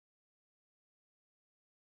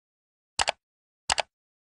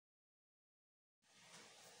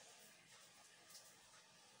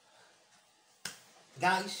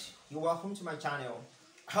Guys, you're welcome to my channel.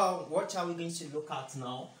 What are we going to look at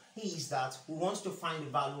now is that we want to find the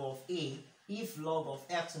value of a if log of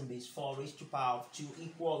x in base 4 raised to the power of 2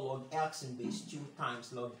 equal log x in base 2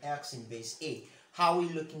 times log x in base a. How are we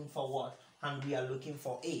looking for what? And we are looking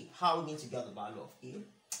for a. How are we going to get the value of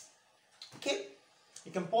a? Okay,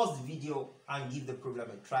 you can pause the video and give the problem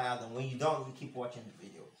a try out, and when you're done, you keep watching the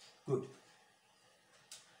video. Good.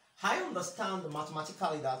 I understand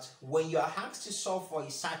mathematically that when you are asked to solve for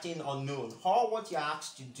a certain unknown, or what you are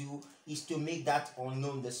asked to do is to make that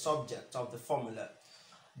unknown the subject of the formula.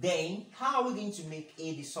 Then, how are we going to make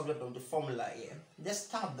a the subject of the formula here? Let's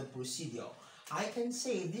start the procedure. I can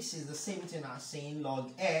say this is the same thing as saying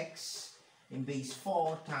log x in base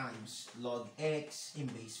 4 times log x in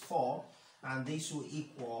base 4, and this will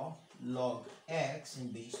equal log x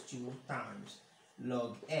in base 2 times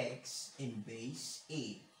log x in base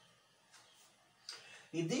a.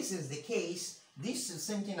 If this is the case, this is the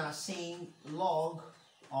same thing as saying log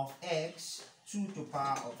of x 2 to the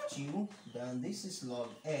power of 2, then this is log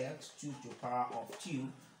x 2 to the power of 2,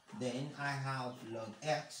 then I have log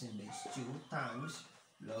x in base 2 times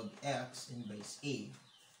log x in base a.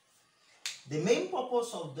 The main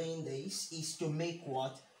purpose of doing this is to make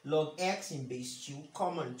what? Log x in base 2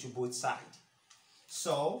 common to both sides.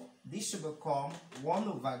 So this will become 1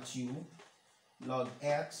 over 2 log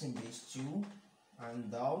x in base 2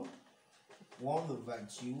 and down 1 over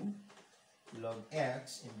 2 log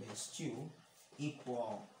x in base 2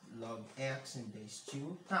 equal log x in base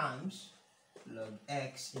 2 times log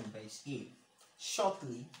x in base a.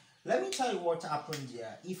 Shortly, let me tell you what happened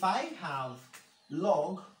here. If I have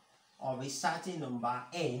log of a certain number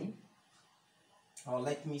n, or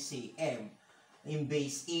let me say m, in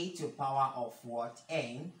base a to the power of what?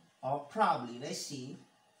 N, or probably let's see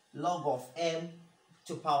log of m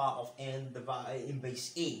to power of n in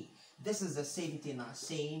base a. This is the same thing as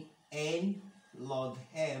saying n log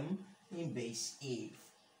m in base a.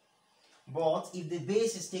 But if the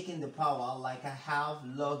base is taking the power, like I have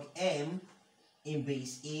log m in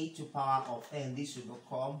base a to power of n, this will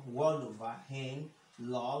become 1 over n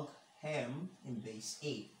log m in base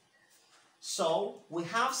a. So we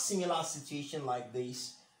have similar situation like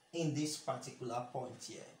this in this particular point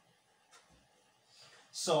here.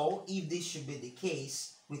 So if this should be the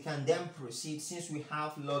case, we can then proceed, since we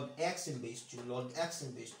have log x in base 2, log x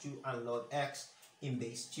in base 2, and log x in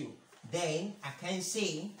base 2. Then I can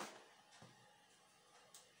say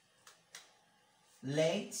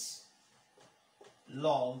let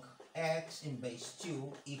log x in base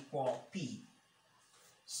 2 equal p.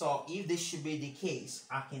 So if this should be the case,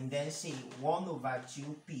 I can then say 1 over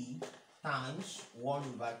 2p times 1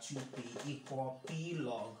 over 2p equal p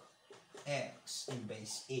log x in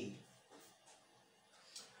base a.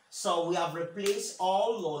 So we have replaced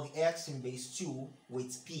all log x in base 2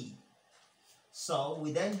 with p. So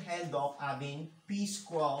we then end up having p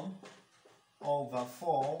squared over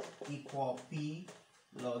 4 equal p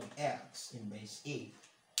log x in base a.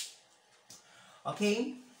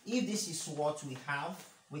 Okay, if this is what we have,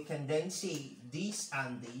 we can then say this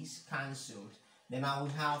and this cancelled. Then I will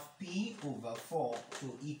have p over 4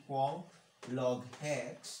 to equal log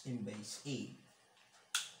x in base a.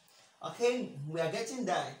 Okay, we are getting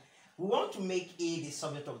there. We want to make a the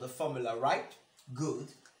subject of the formula, right? Good.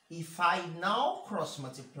 If I now cross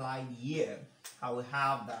multiply here, I will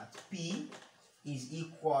have that p is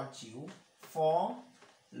equal to 4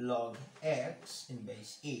 log x in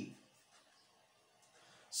base a.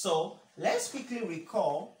 So let's quickly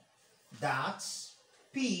recall that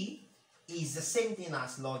p is the same thing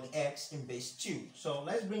as log x in base 2. So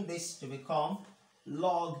let's bring this to become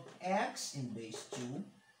log x in base 2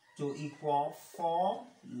 to equal 4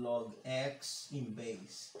 log x in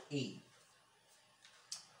base a.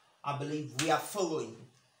 I believe we are following.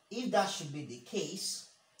 If that should be the case,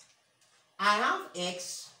 I have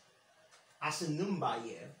x as a number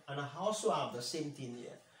here, and I also have the same thing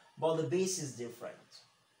here, but the base is different.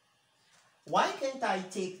 Why can't I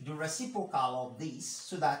take the reciprocal of this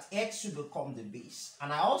so that x will become the base,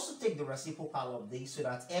 and I also take the reciprocal of this so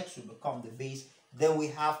that x will become the base? Then we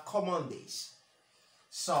have common base.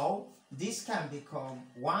 So this can become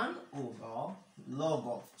 1 over log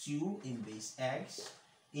of 2 in base x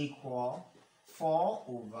equal 4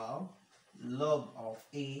 over log of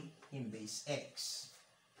a in base x.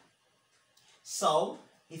 So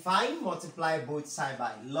if I multiply both sides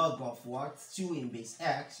by log of what? 2 in base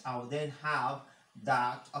x, I will then have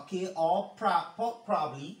that, okay, or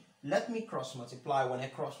probably, let me cross multiply. When I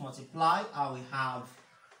cross multiply, I will have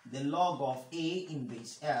the log of a in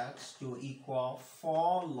base x to equal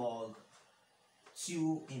 4 log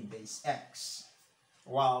 2 in base x.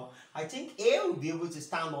 Wow, I think A will be able to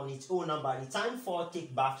stand on its own number. The time 4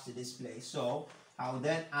 take back to this place. So I'll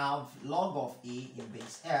then have log of A in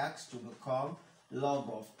base x to become log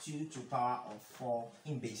of 2 to power of 4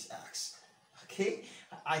 in base x. Okay,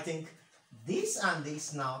 I think this and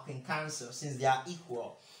this now can cancel since they are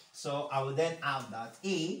equal. So I will then have that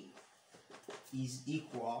A is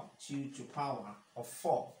equal to 2 to power of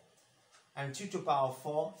 4. And 2 to power of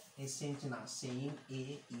 4 is same thing as saying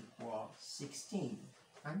A equals 16.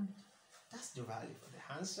 And that's the value for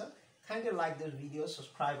the answer. Kindly like this video,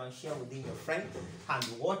 subscribe and share within your friend, and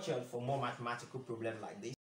watch out for more mathematical problems like this.